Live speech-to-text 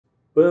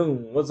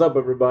Boom! What's up,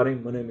 everybody?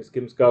 My name is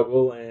Kim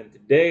Scoggle, and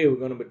today we're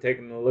going to be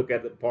taking a look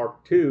at the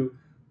part 2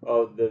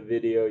 of the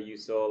video you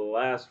saw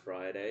last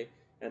Friday,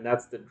 and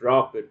that's the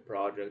Dropit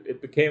project.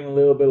 It became a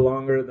little bit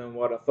longer than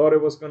what I thought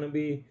it was going to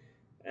be,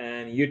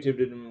 and YouTube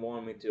didn't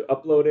want me to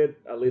upload it.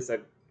 At least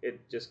it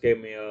just gave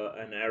me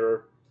an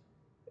error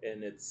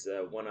in its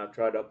when I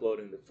tried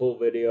uploading the full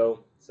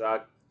video. So I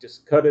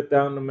just cut it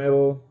down the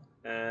middle,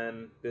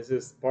 and this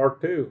is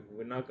part 2.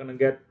 We're not going to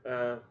get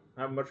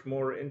have much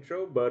more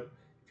intro, but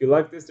if you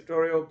like this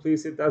tutorial,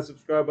 please hit that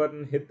subscribe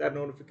button, hit that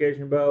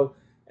notification bell,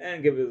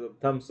 and give it a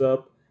thumbs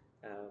up.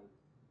 Um,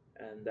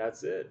 and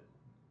that's it.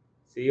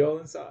 See you all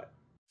inside.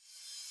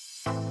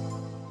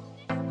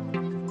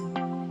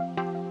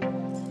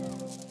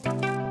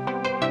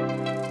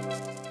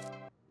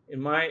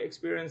 In my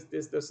experience,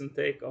 this doesn't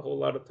take a whole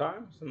lot of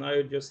time, so now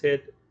you just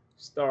hit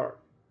start.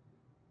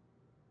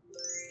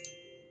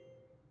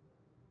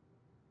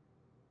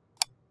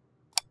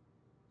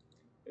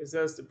 It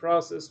says the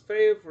process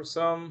failed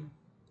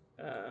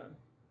uh,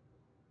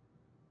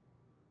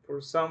 for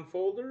some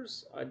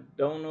folders. I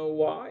don't know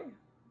why,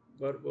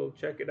 but we'll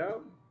check it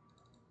out.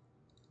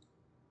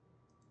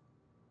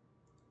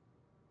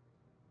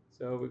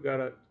 So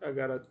I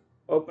gotta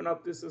open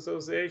up this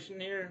association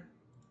here,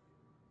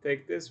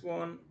 take this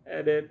one,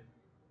 edit,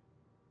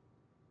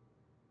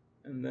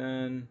 and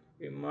then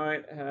we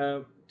might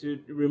have to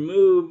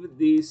remove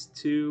these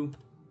two,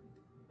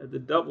 the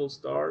double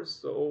stars,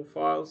 so all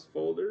files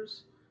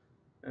folders,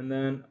 and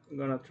then I'm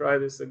gonna try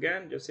this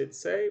again. Just hit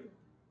save.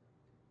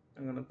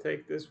 I'm gonna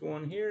take this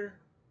one here,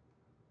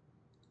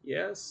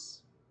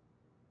 yes,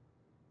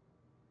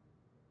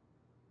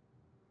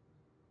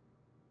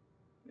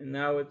 and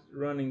now it's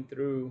running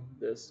through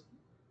this.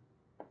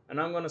 And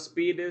I'm going to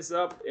speed this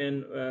up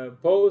in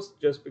post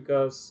just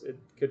because it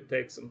could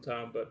take some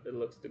time, but it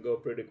looks to go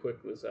pretty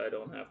quickly, so I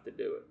don't have to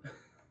do it.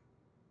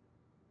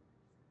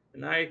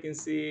 And now you can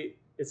see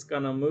it's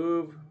going to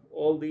move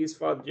all these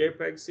 5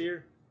 JPEGs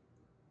here.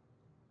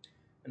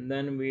 And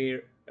then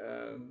we're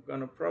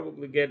going to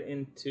probably get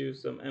into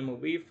some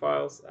MOV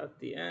files at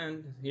the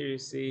end. Here you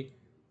see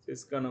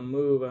it's going to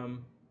move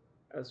them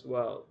as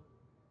well,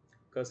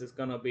 because it's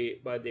going to be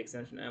by the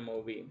extension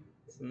MOV.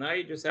 So now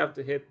you just have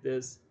to hit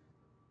this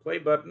play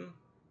button,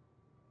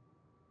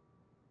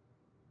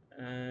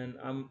 and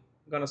I'm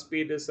gonna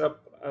speed this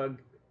up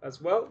as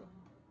well.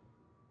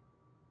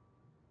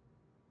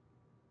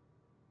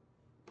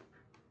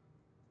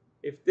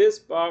 If this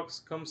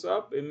box comes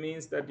up, it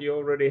means that you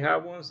already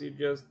have one, so you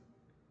just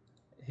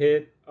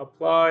hit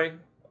apply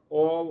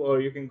all,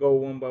 or you can go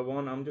one by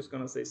one. I'm just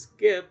gonna say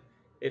skip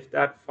if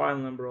that file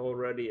number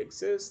already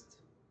exists.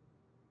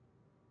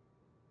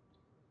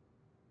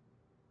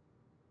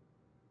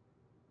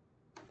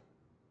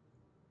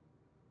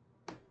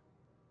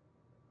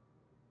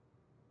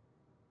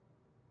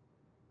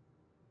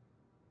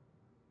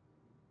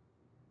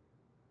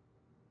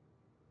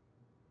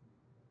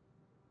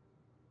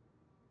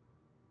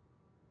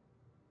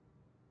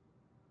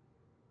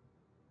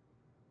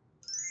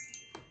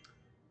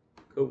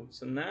 Cool.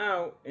 So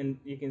now, and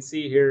you can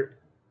see here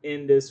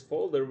in this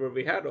folder where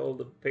we had all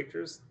the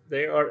pictures,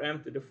 they are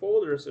empty. The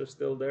folders are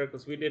still there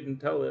because we didn't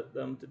tell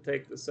them to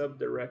take the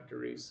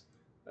subdirectories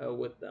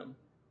with them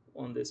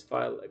on this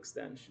file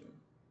extension.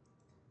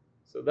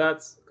 So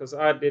that's because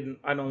I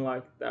don't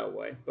like it that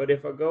way. But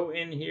if I go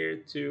in here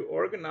to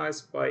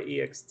organize by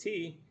ext,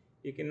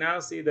 you can now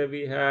see that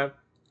we have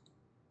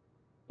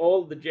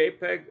all the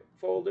JPEG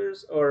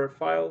folders or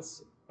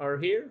files are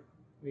here.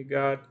 We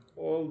got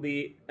all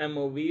the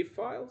MOV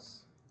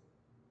files.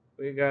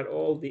 We got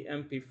all the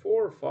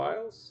MP4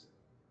 files.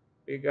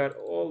 We got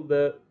all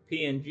the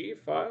PNG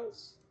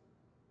files.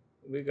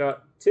 We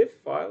got TIFF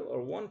file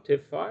or one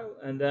TIFF file,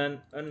 and then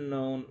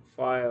unknown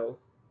file.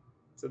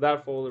 So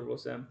that folder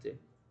was empty.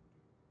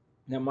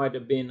 There might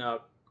have been a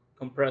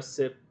compressed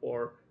zip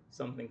or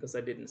something because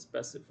I didn't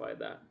specify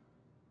that.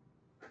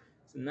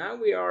 So now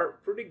we are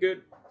pretty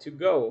good to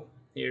go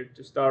here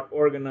to start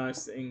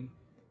organizing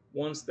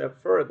one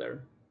step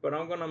further. But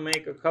I'm going to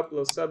make a couple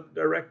of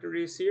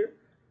subdirectories here,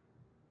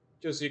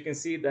 just so you can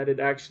see that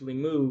it actually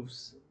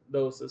moves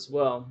those as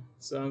well.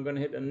 So I'm going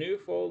to hit a new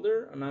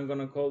folder, and I'm going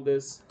to call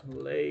this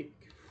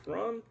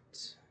Lakefront.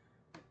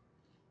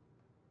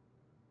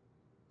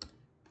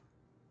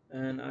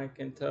 And I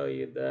can tell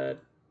you that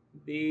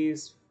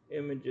these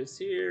images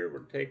here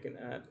were taken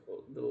at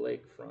the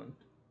lakefront.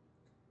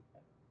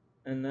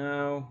 And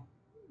now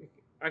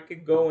I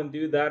could go and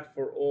do that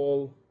for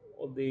all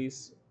of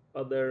these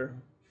other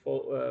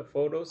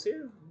photos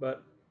here,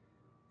 but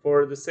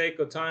for the sake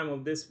of time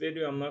of this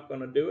video, I'm not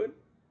going to do it.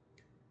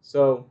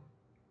 So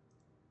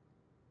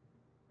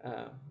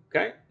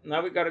okay,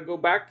 now we got to go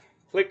back,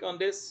 click on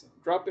this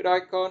Dropit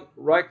icon,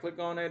 right click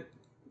on it,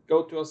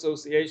 go to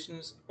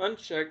associations,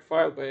 uncheck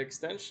file by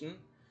extension,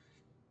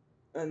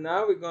 and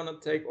now we're going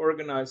to take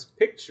organize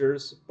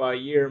pictures by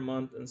year,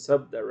 month, and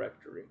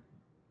subdirectory,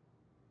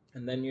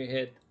 and then you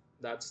hit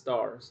that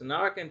star. So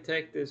now I can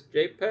take this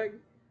JPEG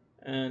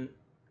and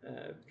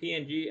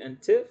PNG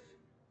and TIFF,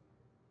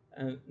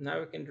 and now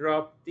we can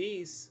drop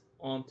these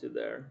onto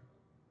there.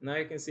 Now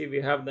you can see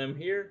we have them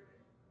here.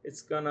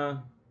 It's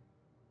gonna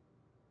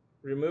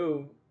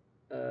remove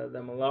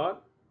them a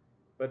lot,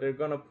 but they're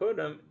gonna put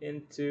them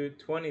into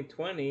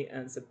 2020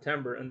 and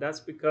September, and that's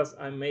because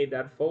I made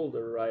that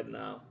folder right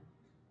now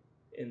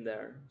in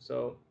there.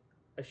 So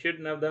I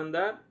shouldn't have done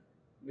that.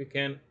 We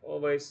can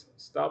always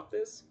stop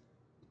this.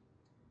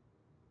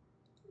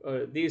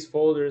 These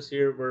folders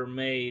here were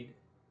made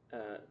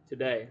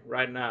today,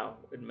 right now.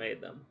 It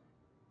made them.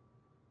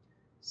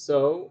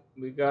 So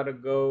we gotta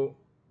go.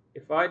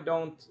 If I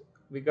don't,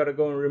 we gotta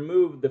go and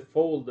remove the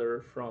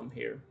folder from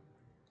here.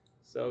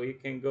 So you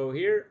can go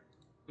here,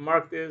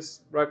 mark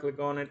this, right click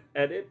on it,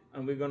 edit,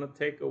 and we're gonna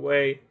take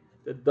away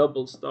the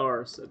double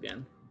stars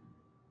again.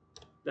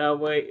 That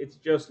way it's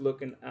just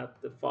looking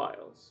at the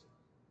files.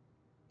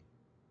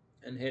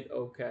 And hit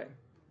OK.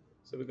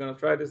 So we're gonna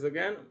try this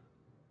again.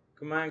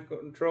 Command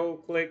Control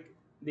click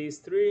these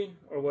three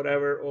or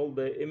whatever, all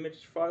the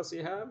image files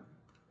you have,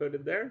 put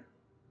it there.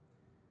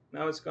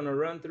 Now it's gonna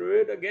run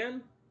through it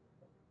again.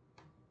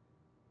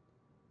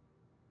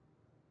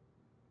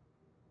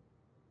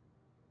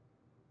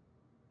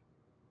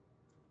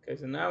 Okay,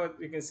 so now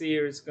you can see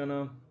here it's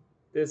gonna,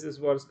 this is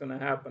what's gonna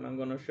happen. I'm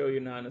gonna show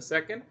you now in a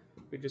second.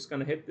 We're just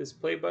gonna hit this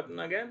play button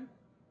again.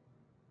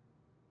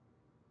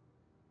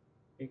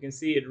 You can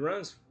see it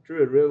runs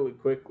through it really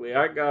quickly.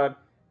 I got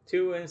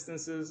 2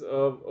 instances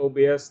of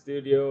OBS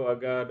Studio. I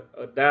got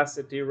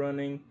Audacity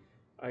running.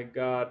 I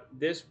got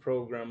this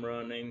program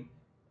running,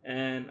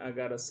 and I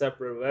got a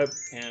separate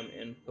webcam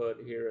input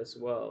here as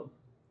well.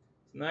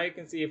 So now you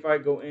can see if I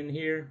go in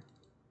here,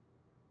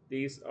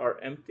 these are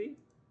empty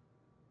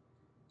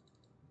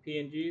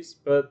PNGs,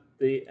 but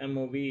the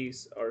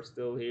MOVs are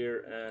still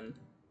here and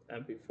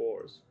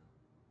MP4s.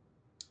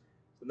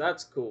 So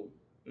that's cool.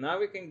 Now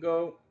we can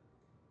go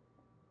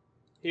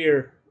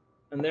here,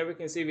 and there we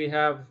can see we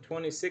have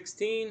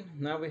 2016.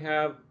 Now we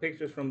have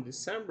pictures from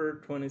December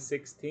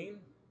 2016.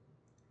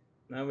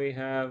 Now we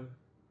have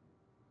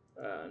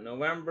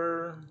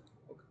November,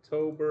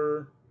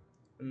 October,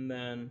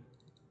 and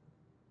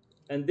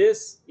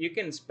this you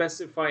can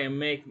specify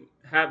and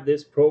have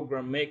this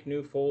program make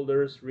new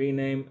folders,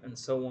 rename, and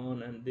so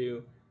on, and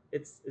do.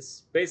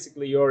 It's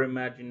basically your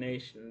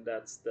imagination.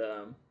 That's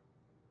the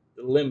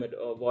limit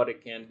of what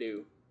it can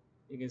do.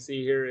 You can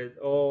see here it's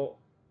all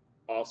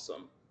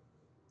awesome.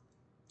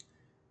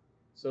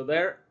 So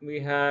there we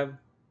have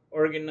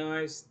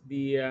organized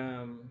the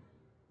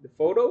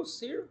photos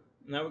here.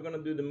 Now we're gonna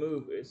do the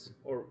movies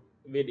or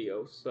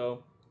videos.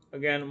 So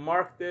again,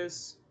 mark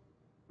this,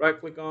 right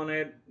click on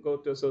it, go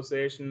to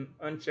association,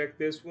 uncheck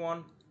this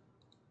one,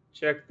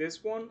 check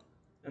this one,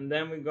 and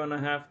then we're gonna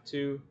have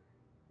to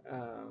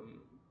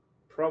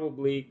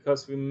probably,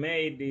 because we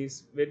made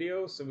these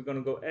videos, so we're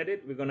gonna go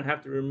edit, we're gonna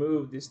have to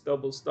remove these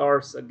double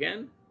stars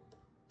again.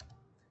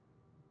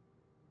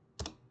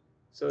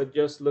 So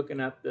just looking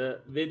at the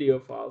video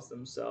files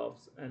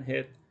themselves, and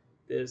hit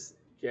this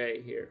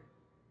J here.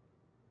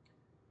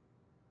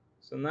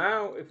 So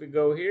now if we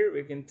go here,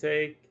 we can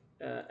take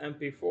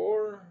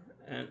MP4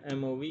 and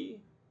MOV,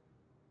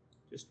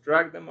 just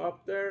drag them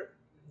up there.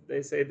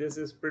 They say this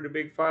is pretty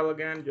big file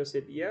again, just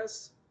hit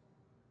yes.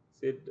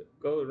 See, it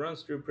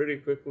runs through pretty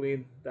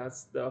quickly.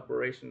 That's the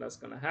operation that's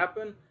going to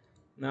happen.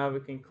 Now we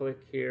can click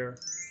here.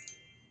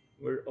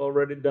 We're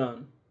already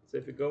done. So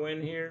if you go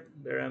in here,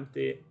 they're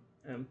empty,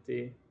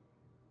 empty.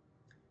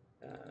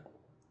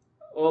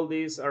 All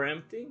these are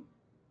empty,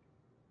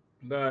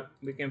 but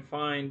we can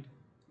find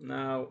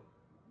now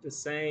the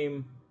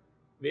same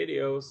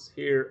videos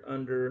here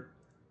under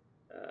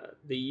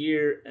the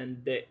year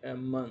and day, a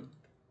month.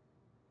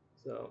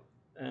 So,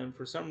 and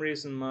for some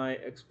reason my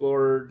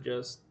Explorer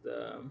just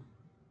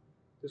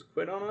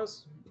quit on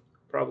us.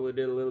 Probably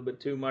did a little bit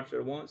too much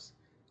at once.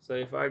 So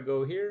if I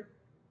go here,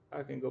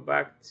 I can go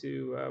back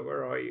to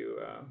where are you?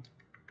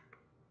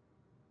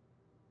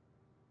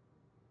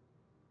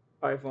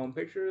 iPhone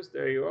pictures.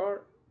 There you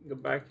are. Go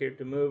back here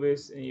to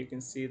movies, and you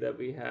can see that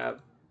we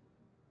have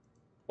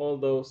all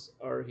those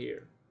are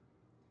here.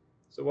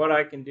 So what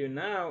I can do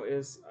now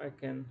is I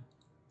can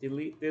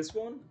delete this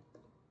one.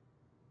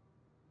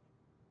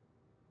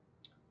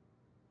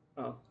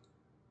 Oh,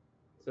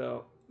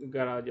 so we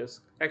gotta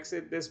just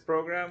exit this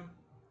program.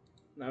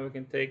 Now we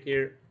can take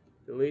here,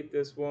 delete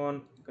this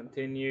one,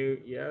 continue,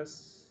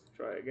 yes,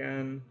 try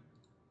again.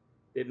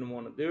 Didn't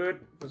want to do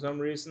it for some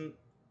reason,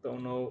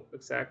 don't know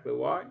exactly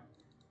why.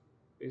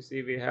 You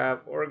see we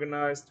have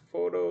organized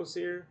photos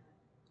here.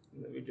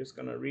 We're just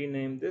gonna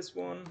rename this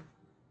one,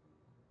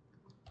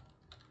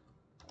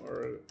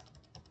 or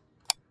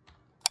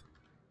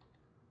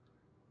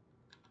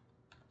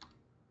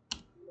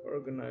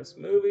organized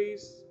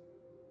movies.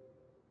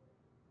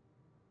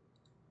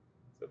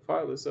 The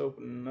file is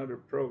open in another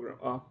program.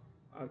 Oh,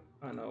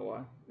 I know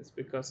why. It's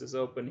because it's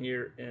open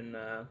here in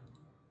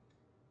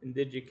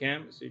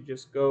Digicam. So you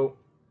just go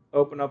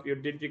open up your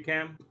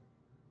Digicam.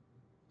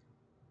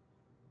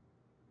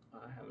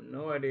 I have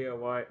no idea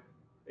why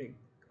it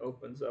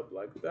opens up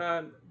like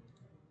that.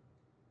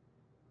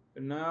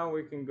 But now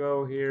we can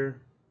go here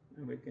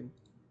and we can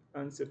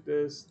unzip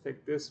this,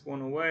 take this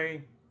one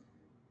away.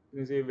 You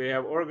can see we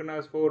have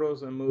organized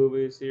photos and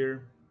movies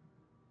here.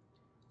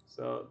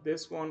 So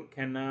this one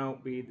can now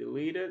be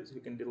deleted. So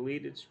you can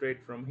delete it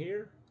straight from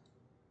here.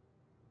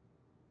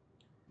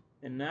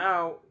 And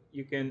now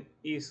you can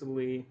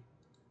easily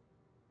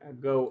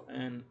go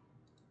and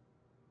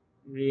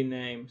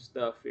rename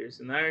stuff here.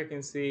 So now you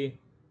can see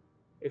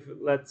if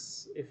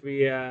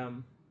we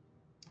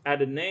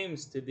added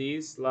names to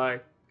these,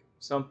 like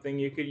something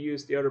you could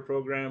use the other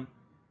program,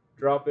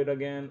 Dropit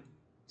again,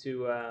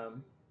 to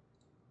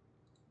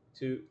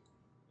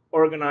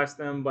organize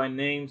them by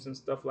names and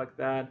stuff like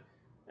that,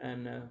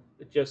 and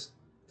it just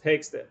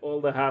takes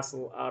all the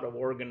hassle out of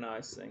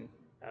organizing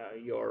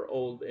your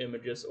old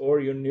images or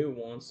your new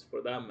ones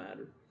for that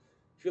matter.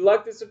 If you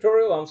like this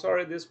tutorial, I'm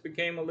sorry this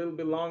became a little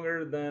bit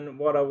longer than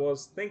what I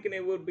was thinking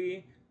it would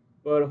be,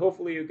 but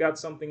hopefully you got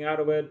something out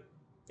of it.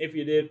 If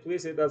you did,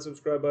 please hit that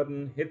subscribe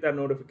button, hit that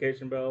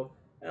notification bell,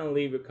 and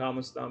leave your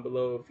comments down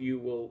below if you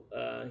will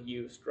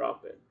use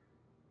Dropit.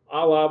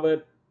 I love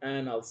it,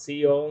 and I'll see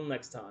you all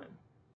next time.